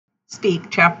Speak,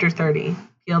 Chapter 30,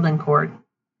 Field and Cord.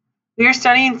 We are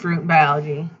studying fruit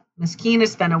biology. Miss Keene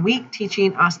has spent a week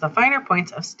teaching us the finer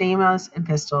points of stamens and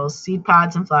pistils, seed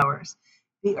pods and flowers.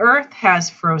 The earth has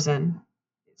frozen.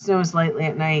 It snows lightly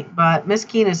at night, but Miss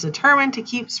Keene is determined to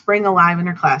keep spring alive in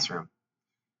her classroom.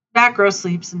 Back row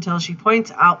sleeps until she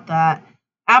points out that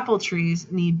apple trees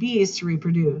need bees to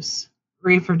reproduce.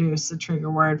 Reproduce, the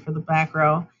trigger word for the back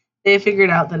row. They have figured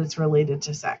out that it's related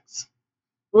to sex.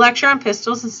 The lecture on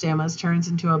pistils and stamens turns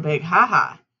into a big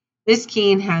ha-ha. Miss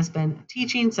Keene has been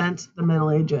teaching since the Middle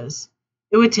Ages.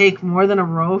 It would take more than a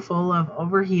row full of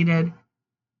overheated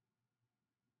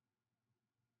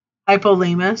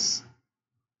hypolemia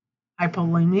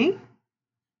to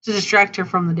distract her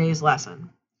from the day's lesson.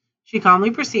 She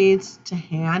calmly proceeds to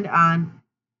hand on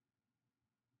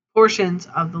portions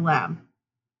of the lab.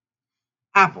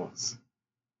 Apples.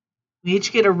 We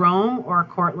each get a Rome or a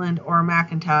Cortland or a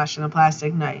Macintosh and a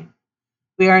plastic knife.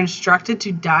 We are instructed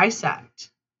to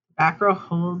dissect. The back row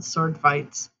holds sword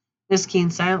fights. Miss Keene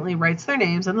silently writes their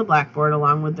names on the blackboard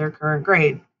along with their current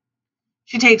grade.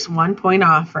 She takes 1 point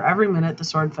off for every minute the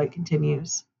sword fight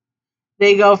continues.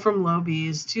 They go from low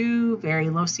B's to very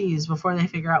low C's before they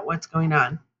figure out what's going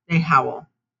on. They howl.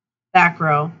 Back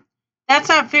row. That's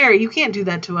not fair. You can't do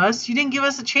that to us. You didn't give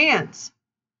us a chance.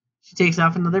 She takes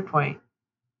off another point.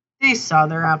 They saw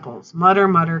their apples. Mutter,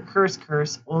 mutter, curse,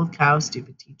 curse, old cow,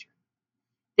 stupid teacher.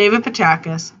 David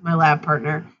Pachakis, my lab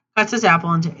partner, cuts his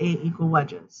apple into 8 equal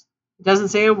wedges. He doesn't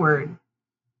say a word.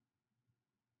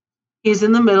 He's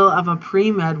in the middle of a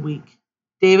pre-med week.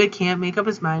 David can't make up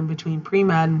his mind between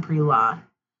pre-med and pre-law.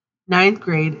 9th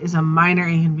grade is a minor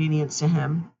inconvenience to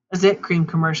him, a Zit cream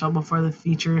commercial before the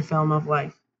feature film of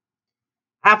life.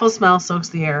 Apple smell soaks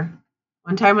the air.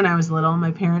 One time when I was little,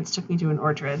 my parents took me to an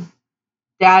orchard.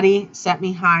 Daddy set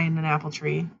me high in an apple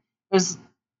tree. It was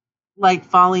like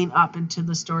falling up into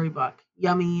the storybook,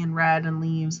 yummy and red and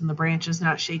leaves and the branches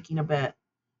not shaking a bit.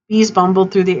 Bees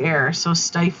bumbled through the air, so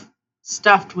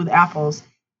stuffed with apples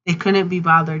they couldn't be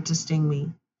bothered to sting me.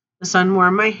 The sun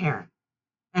warmed my hair,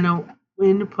 and a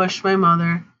wind pushed my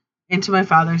mother into my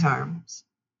father's arms.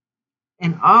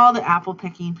 And all the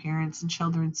apple-picking parents and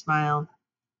children smiled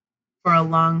for a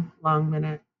long, long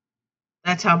minute.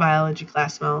 That's how biology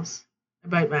class smells. I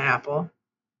bite my apple.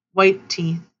 White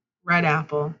teeth, red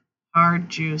apple, hard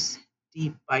juice,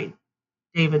 deep bite.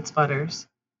 David sputters.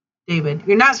 David,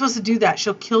 you're not supposed to do that.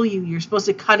 She'll kill you. You're supposed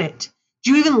to cut it.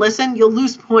 Do you even listen? You'll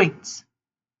lose points.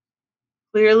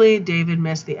 Clearly, David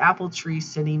missed the apple tree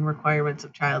sitting requirements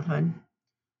of childhood.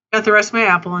 Cut the rest of my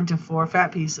apple into 4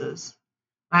 fat pieces.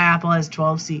 My apple has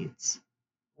 12 seeds.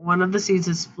 One of the seeds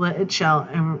has split its shell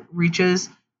and reaches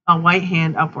a white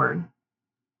hand upward.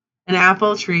 An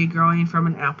apple tree growing from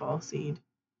an apple seed.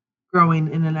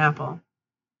 Growing in an apple.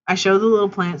 I show the little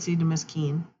plant seed to Miss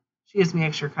Keene. She gives me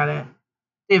extra credit.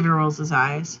 David rolls his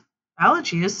eyes.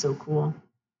 Biology is so cool.